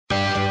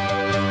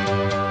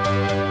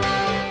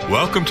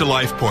Welcome to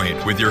Life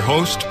Point with your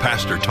host,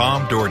 Pastor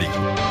Tom Dougherty.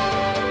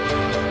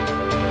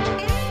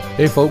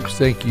 Hey folks,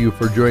 thank you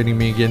for joining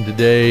me again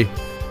today.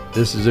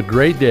 This is a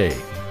great day.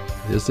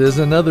 This is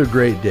another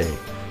great day.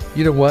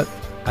 You know what?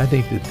 I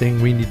think the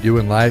thing we need to do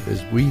in life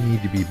is we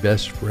need to be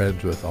best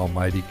friends with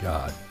Almighty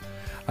God.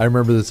 I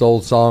remember this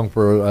old song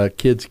for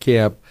kids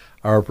camp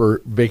or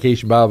for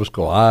Vacation Bible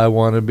School. I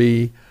want to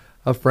be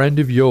a friend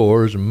of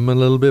yours, a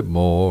little bit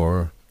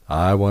more.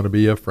 I want to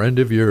be a friend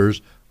of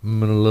yours, a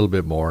little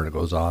bit more. And it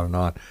goes on and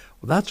on.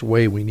 Well, that's the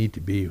way we need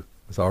to be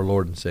with our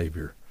Lord and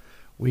Savior.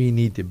 We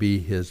need to be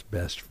His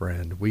best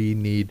friend. We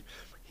need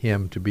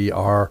Him to be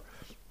our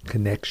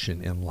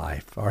connection in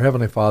life. Our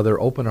Heavenly Father,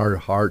 open our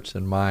hearts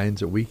and minds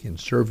that we can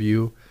serve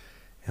You.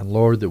 And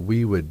Lord, that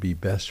we would be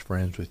best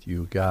friends with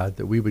You, God,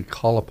 that we would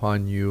call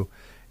upon You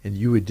and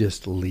You would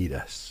just lead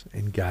us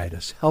and guide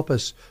us. Help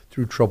us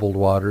through troubled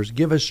waters.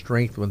 Give us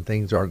strength when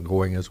things aren't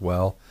going as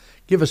well.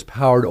 Give us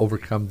power to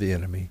overcome the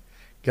enemy.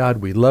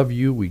 God, we love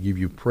You. We give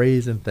You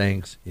praise and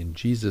thanks. In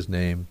Jesus'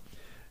 name,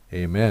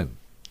 amen.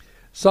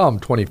 Psalm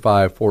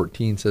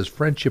 25:14 says,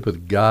 friendship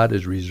with God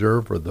is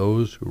reserved for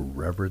those who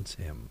reverence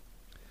Him.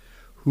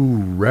 Who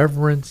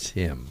reverence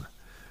Him.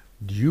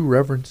 Do you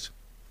reverence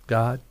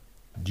God?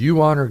 Do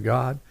you honor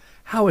God?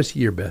 How is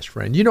He your best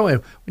friend? You know,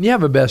 when you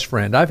have a best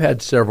friend, I've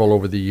had several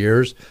over the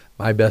years.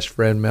 My best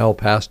friend Mel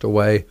passed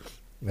away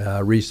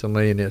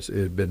recently, and it's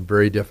been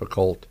very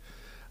difficult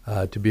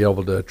to be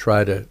able to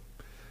try to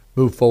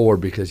move forward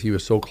because he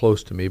was so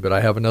close to me. But I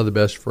have another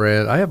best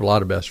friend. I have a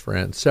lot of best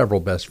friends, several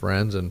best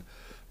friends, and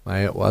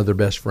my other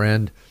best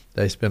friend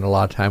that I spend a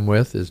lot of time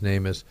with, his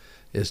name is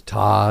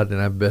Todd, and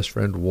I have a best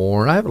friend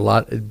Warren. I have a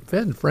lot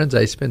of friends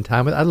I spend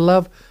time with. I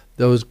love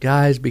those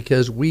guys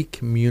because we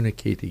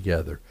communicate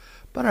together.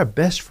 But our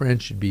best friend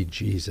should be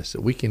Jesus,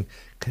 that we can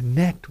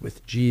connect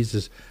with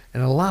Jesus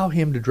and allow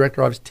Him to direct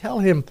our lives. Tell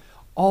Him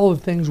all the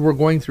things we're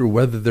going through,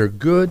 whether they're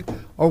good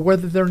or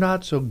whether they're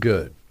not so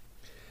good.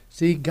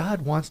 See,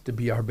 God wants to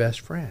be our best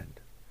friend.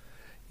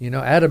 You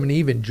know, Adam and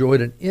Eve enjoyed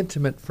an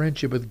intimate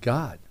friendship with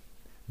God.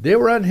 They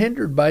were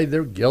unhindered by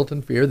their guilt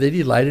and fear. They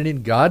delighted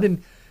in God,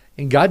 and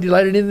God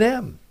delighted in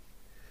them.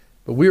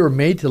 But we were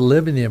made to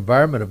live in the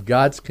environment of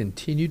God's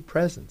continued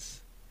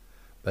presence.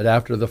 But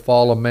after the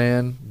fall of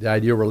man, the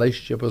ideal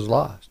relationship was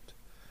lost.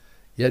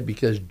 Yet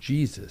because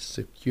Jesus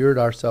secured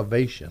our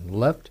salvation,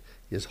 left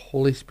His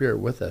Holy Spirit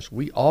with us,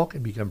 we all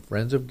can become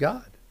friends of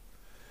God.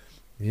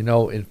 You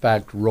know, in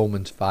fact,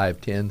 Romans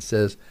 5:10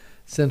 says,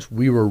 since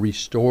we were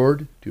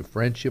restored to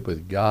friendship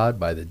with God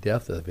by the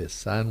death of His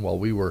Son while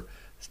we were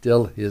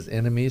still His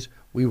enemies,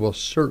 we will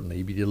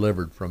certainly be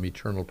delivered from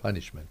eternal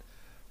punishment,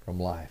 from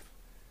life.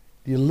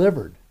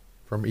 Delivered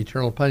from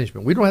eternal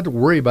punishment. We don't have to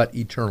worry about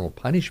eternal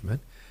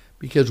punishment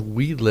because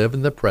we live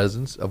in the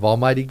presence of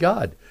Almighty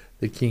God,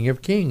 the King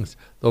of Kings,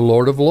 the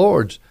Lord of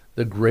Lords,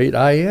 the great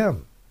I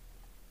Am.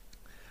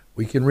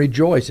 We can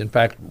rejoice. In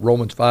fact,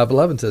 Romans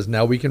 5:11 says,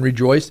 now we can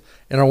rejoice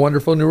in our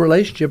wonderful new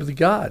relationship with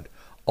God,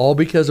 all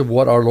because of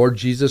what our Lord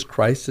Jesus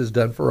Christ has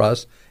done for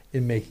us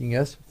in making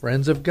us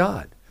friends of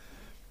God.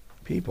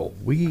 People,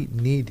 we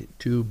need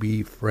to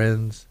be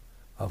friends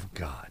of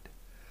God.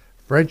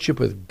 Friendship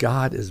with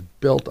God is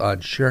built on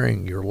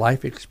sharing your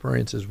life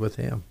experiences with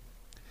Him.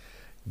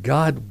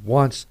 God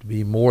wants to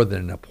be more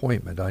than an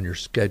appointment on your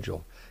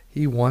schedule.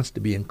 He wants to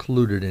be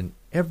included in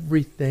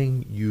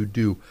everything you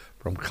do,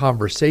 from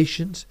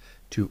conversations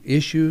to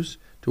issues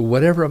to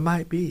whatever it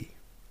might be.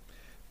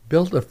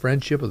 Build a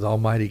friendship with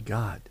Almighty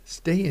God.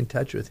 Stay in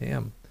touch with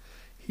Him.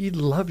 He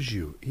loves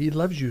you. He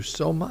loves you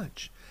so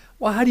much.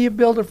 Well, how do you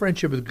build a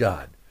friendship with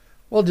God?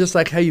 Well, just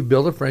like how you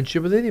build a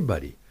friendship with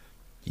anybody.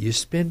 You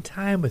spend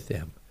time with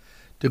Him.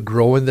 To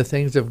grow in the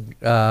things of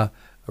a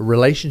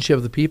relationship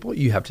with the people,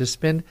 you have to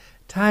spend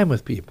time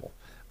with people.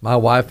 My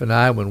wife and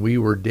I, when we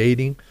were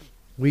dating,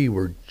 we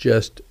were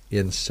just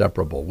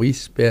inseparable. We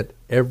spent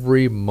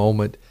every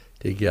moment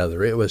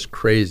together. It was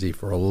crazy.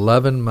 For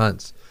 11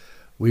 months,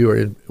 we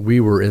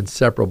were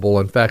inseparable.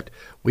 In fact,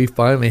 we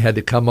finally had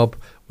to come up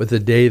with a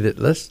day that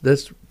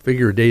let's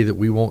figure a day that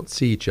we won't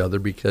see each other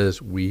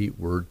because we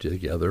were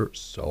together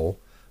so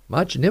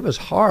much. And it was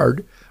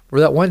hard for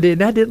that one day,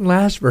 and that didn't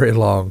last very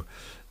long.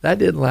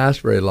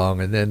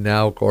 And then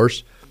now, of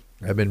course,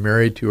 I've been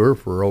married to her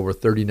for over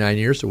 39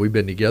 years, so we've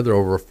been together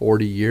over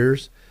 40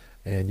 years.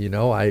 And, you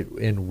know,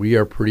 we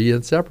are pretty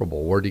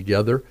inseparable. We're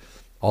together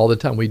all the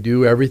time. We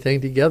do everything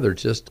together,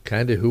 just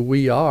kind of who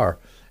we are.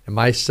 And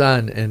my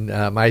son and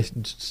my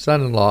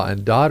son-in-law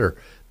and daughter,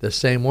 the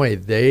same way.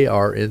 They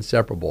are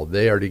inseparable.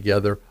 They are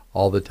together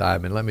all the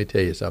time. And let me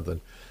tell you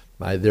something.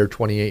 They're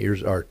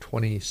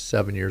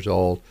 27 years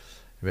old.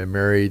 They've been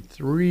married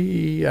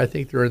I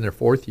think they're in their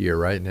 4th year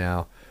right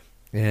now.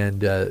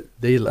 And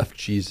they love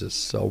Jesus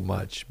so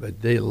much,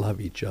 but they love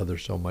each other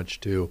so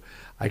much too.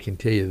 I can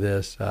tell you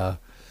this,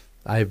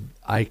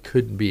 I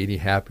couldn't be any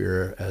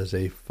happier as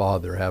a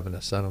father having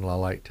a son-in-law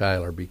like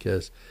Tyler,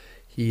 because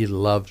he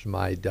loves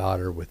my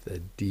daughter with a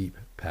deep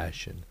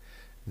passion.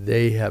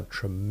 They have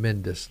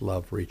tremendous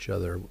love for each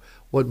other.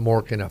 What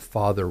more can a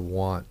father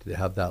want to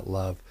have that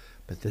love?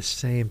 But the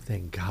same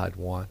thing God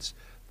wants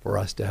for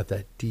us to have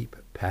that deep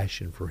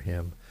passion for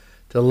him,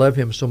 to love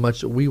him so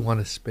much that we want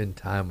to spend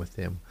time with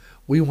him.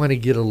 We want to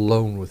get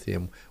alone with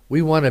him.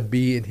 We want to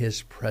be in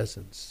his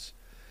presence.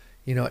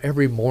 You know,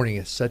 every morning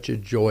is such a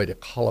joy to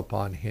call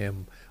upon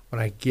him.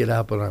 When I get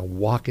up, when I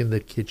walk in the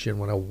kitchen,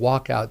 when I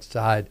walk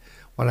outside,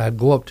 when I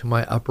go up to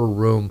my upper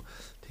room,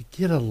 to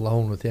get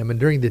alone with him. And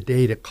during the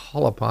day to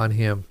call upon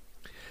him.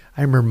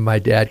 I remember my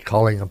dad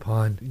calling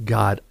upon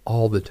God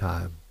all the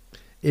time.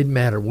 It didn't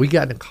matter. We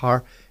got in a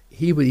car,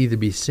 he would either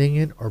be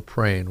singing or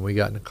praying when we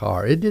got in the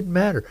car. It didn't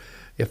matter.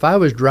 If I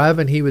was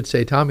driving, he would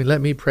say, Tommy, let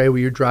me pray while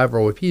you're driving.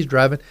 Or if he's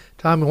driving,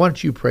 Tommy, why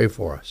don't you pray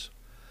for us?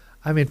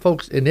 I mean,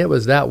 folks, and it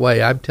was that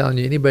way. I'm telling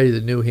you, anybody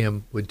that knew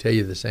him would tell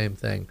you the same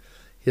thing.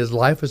 His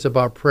life was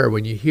about prayer.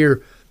 When you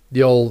hear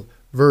the old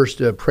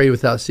verse, pray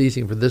without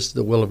ceasing, for this is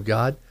the will of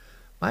God,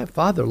 my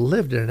father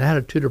lived in an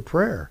attitude of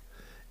prayer.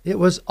 It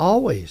was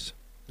always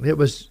on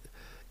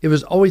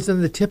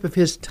the tip of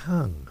his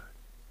tongue.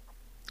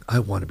 I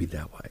want to be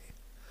that way.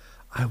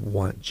 I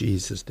want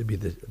Jesus to be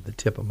the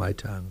tip of my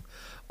tongue.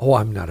 Oh,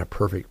 I'm not a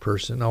perfect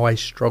person. Oh, I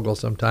struggle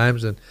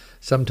sometimes, and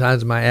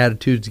sometimes my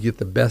attitudes get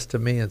the best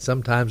of me, and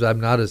sometimes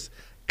I'm not as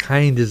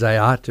kind as I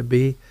ought to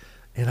be,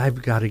 and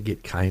I've got to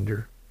get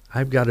kinder.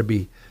 I've got to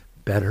be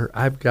better.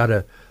 I've got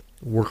to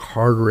work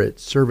harder at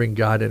serving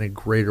God in a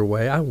greater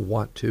way. I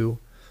want to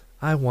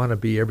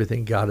be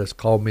everything God has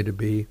called me to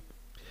be.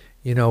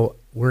 You know,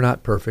 we're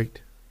not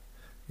perfect.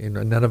 You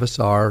know, none of us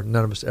are.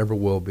 None of us ever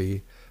will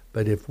be.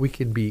 But if we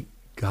can be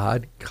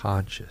God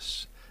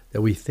conscious,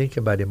 that we think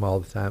about him all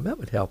the time, that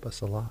would help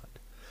us a lot.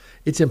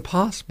 It's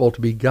impossible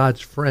to be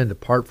God's friend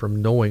apart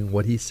from knowing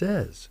what he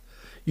says.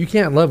 You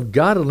can't love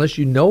God unless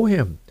you know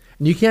him.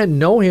 And you can't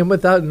know him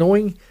without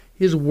knowing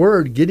his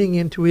word, getting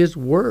into his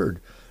word.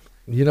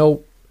 You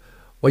know,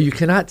 well, you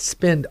cannot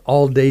spend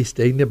all day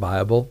studying the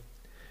Bible.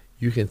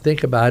 You can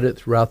think about it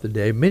throughout the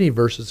day. Many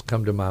verses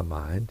come to my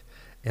mind,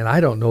 and I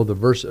don't know the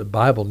verse of the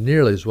Bible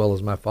nearly as well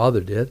as my father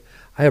did.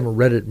 I haven't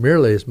read it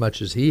nearly as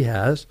much as he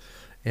has,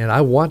 and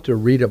I want to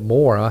read it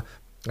more.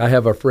 I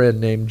have a friend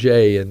named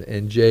Jay,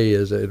 and Jay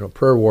is a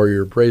prayer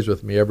warrior, prays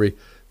with me every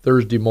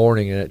Thursday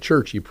morning, and at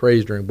church he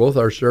prays during both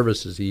our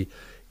services.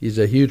 He's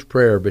a huge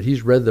prayer, but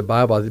he's read the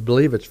Bible, I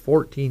believe it's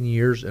 14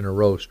 years in a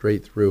row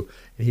straight through,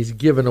 and he's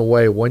given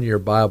away one-year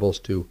Bibles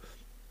to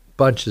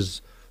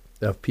bunches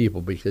of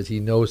people because he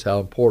knows how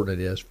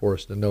important it is for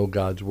us to know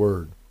God's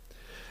Word.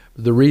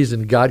 The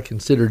reason God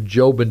considered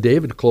Job and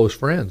David close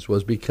friends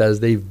was because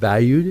they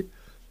valued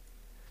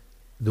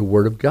the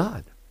Word of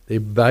God. They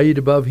valued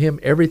above him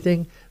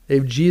everything.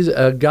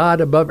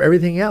 God above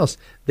everything else.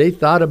 They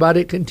thought about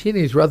it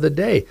continually throughout the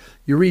day.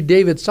 You read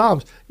David's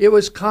Psalms. It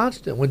was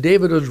constant. When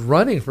David was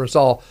running from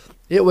Saul,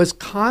 it was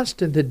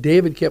constant that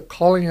David kept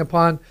calling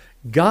upon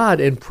God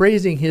and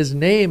praising his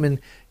name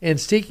and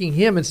seeking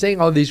him and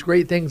saying all these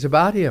great things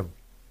about him.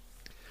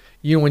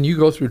 You know, when you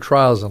go through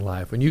trials in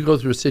life, when you go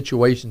through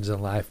situations in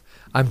life,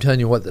 I'm telling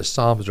you what, the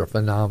Psalms are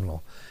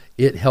phenomenal.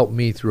 It helped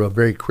me through a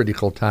very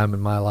critical time in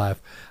my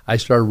life. I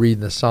started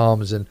reading the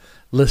Psalms, and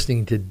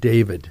listening to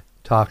David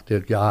talk to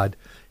God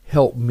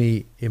helped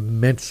me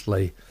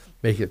immensely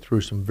make it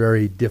through some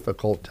very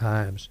difficult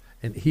times.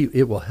 And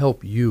it will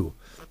help you.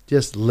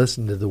 Just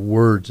listen to the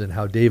words and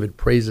how David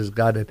praises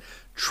God and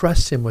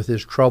trusts him with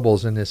his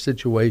troubles and his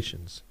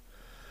situations.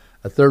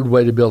 A third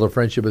way to build a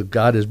friendship with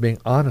God is being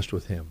honest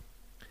with him.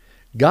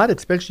 God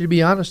expects you to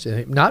be honest in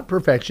him. Not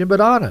perfection,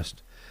 but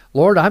honest.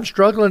 Lord, I'm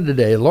struggling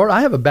today. Lord,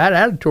 I have a bad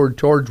attitude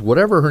towards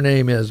whatever her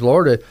name is,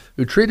 Lord,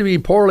 who treated me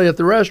poorly at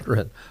the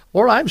restaurant.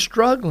 Lord, I'm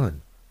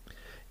struggling.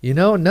 You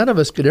know, none of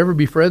us could ever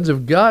be friends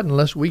of God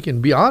unless we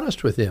can be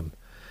honest with him.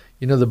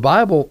 You know, the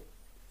Bible,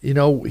 you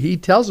know, he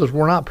tells us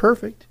we're not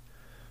perfect,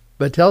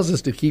 but tells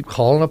us to keep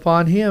calling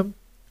upon him.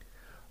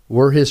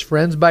 We're his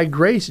friends by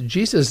grace.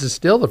 Jesus is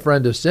still the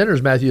friend of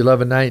sinners, Matthew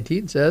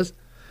 11:19 says.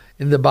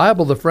 In the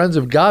Bible, the friends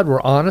of God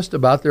were honest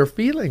about their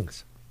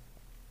feelings.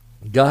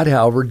 God,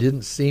 however,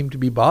 didn't seem to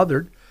be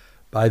bothered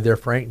by their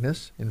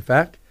frankness. In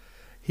fact,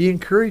 he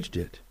encouraged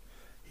it.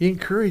 He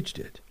encouraged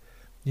it.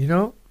 You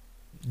know,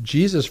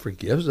 Jesus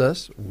forgives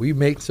us. We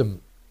make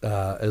some,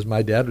 as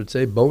my dad would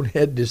say,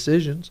 bonehead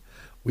decisions.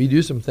 We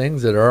do some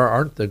things that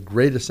aren't the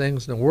greatest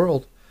things in the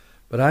world.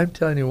 But I'm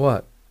telling you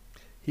what,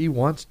 he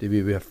wants to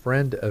be a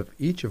friend of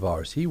each of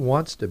ours. He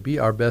wants to be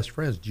our best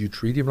friends. Do you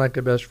treat him like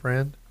a best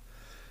friend?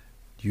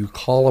 Do you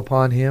call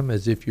upon him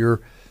as if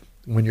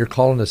when you're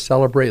calling to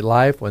celebrate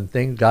life,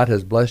 when God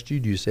has blessed you,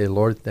 do you say,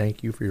 Lord,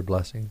 thank you for your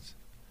blessings?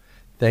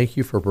 Thank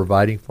you for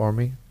providing for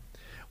me.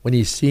 When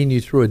he's seen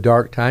you through a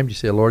dark time, do you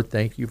say, Lord,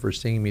 thank you for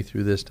seeing me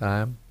through this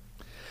time?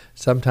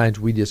 Sometimes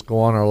we just go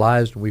on our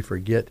lives and we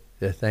forget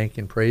to thank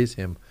and praise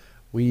him.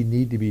 We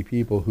need to be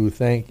people who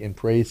thank and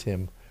praise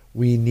him.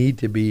 We need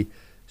to be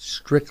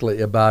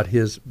strictly about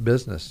his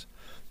business.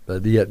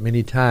 But yet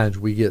many times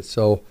we get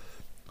so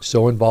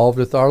involved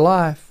with our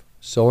life,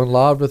 so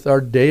involved with our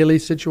daily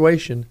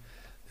situation,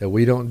 that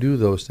we don't do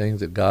those things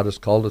that God has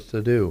called us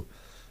to do.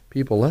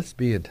 People, let's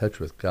be in touch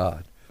with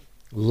God.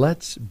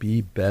 Let's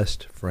be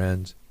best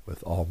friends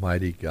with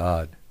Almighty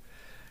God.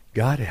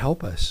 God,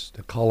 help us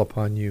to call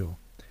upon you.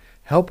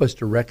 Help us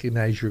to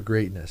recognize your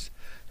greatness.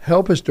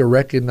 Help us to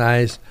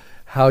recognize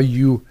how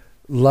you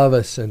love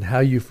us and how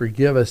you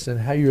forgive us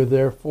and how you're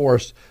there for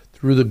us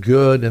through the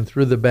good and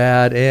through the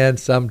bad and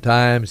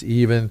sometimes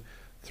even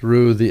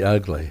through the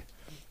ugly.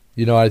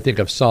 You know, I think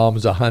of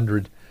Psalms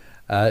 100.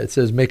 It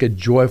says, make a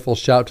joyful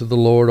shout to the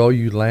Lord, all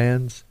you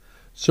lands.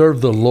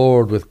 Serve the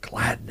Lord with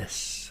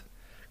gladness.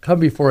 Come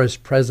before his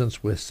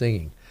presence with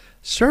singing.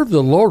 Serve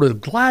the Lord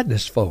with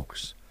gladness,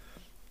 folks.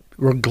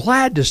 We're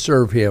glad to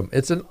serve him.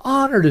 It's an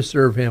honor to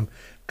serve him.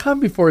 Come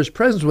before his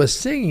presence with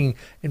singing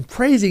and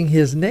praising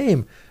his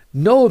name.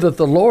 Know that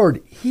the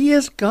Lord, he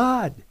is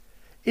God.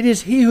 It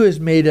is he who has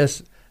made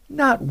us,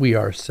 not we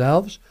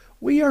ourselves.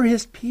 We are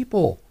his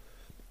people,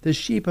 the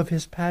sheep of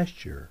his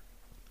pasture.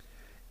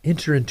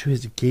 Enter into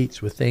his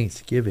gates with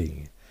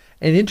thanksgiving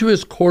and into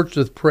his courts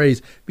with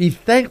praise. Be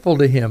thankful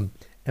to him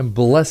and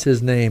bless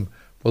his name,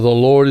 for the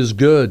Lord is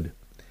good.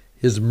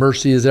 His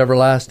mercy is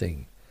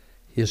everlasting.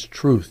 His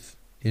truth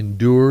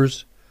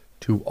endures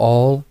to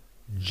all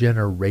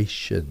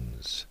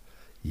generations.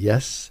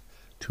 Yes,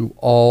 to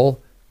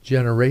all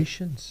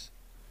generations.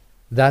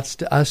 That's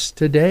to us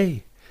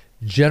today.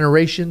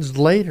 Generations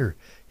later,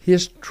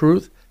 his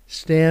truth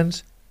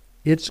stands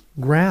its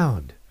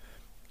ground.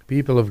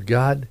 People of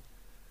God,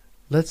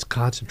 let's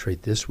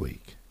concentrate this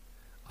week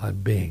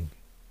on being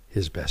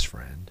his best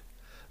friend.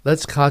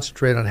 Let's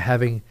concentrate on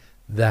having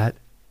that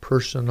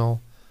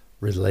personal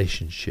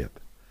relationship.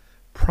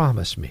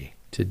 Promise me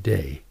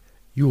today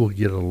you will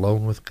get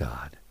alone with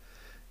God.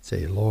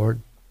 Say, Lord,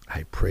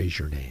 I praise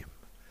your name.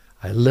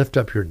 I lift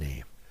up your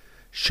name.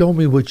 Show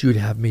me what you'd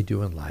have me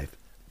do in life.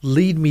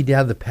 Lead me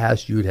down the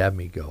path you'd have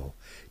me go.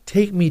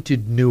 Take me to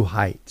new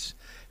heights.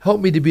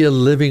 Help me to be a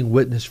living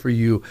witness for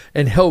you,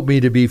 and help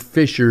me to be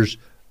fishers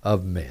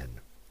of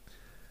men.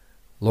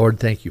 Lord,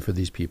 thank you for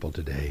these people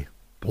today.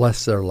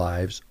 Bless their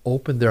lives.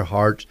 Open their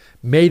hearts.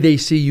 May they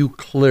see you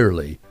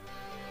clearly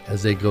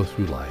as they go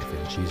through life.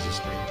 In Jesus'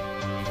 name,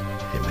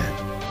 amen.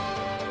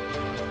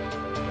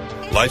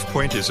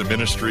 LifePoint is a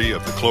ministry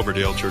of the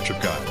Cloverdale Church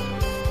of God.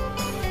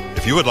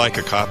 If you would like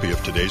a copy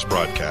of today's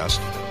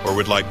broadcast or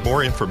would like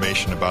more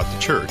information about the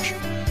church,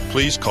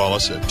 please call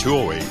us at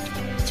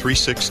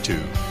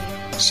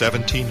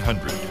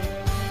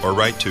 208-362-1700 or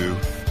write to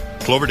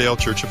Cloverdale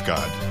Church of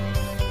God,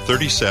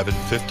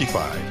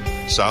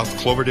 3755 South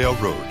Cloverdale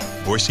Road,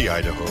 Boise,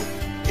 Idaho,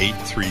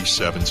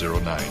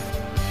 83709.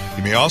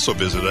 You may also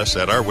visit us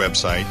at our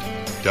website,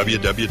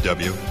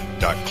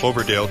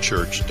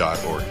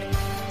 www.cloverdalechurch.org.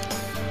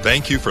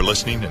 Thank you for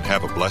listening and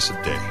have a blessed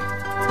day.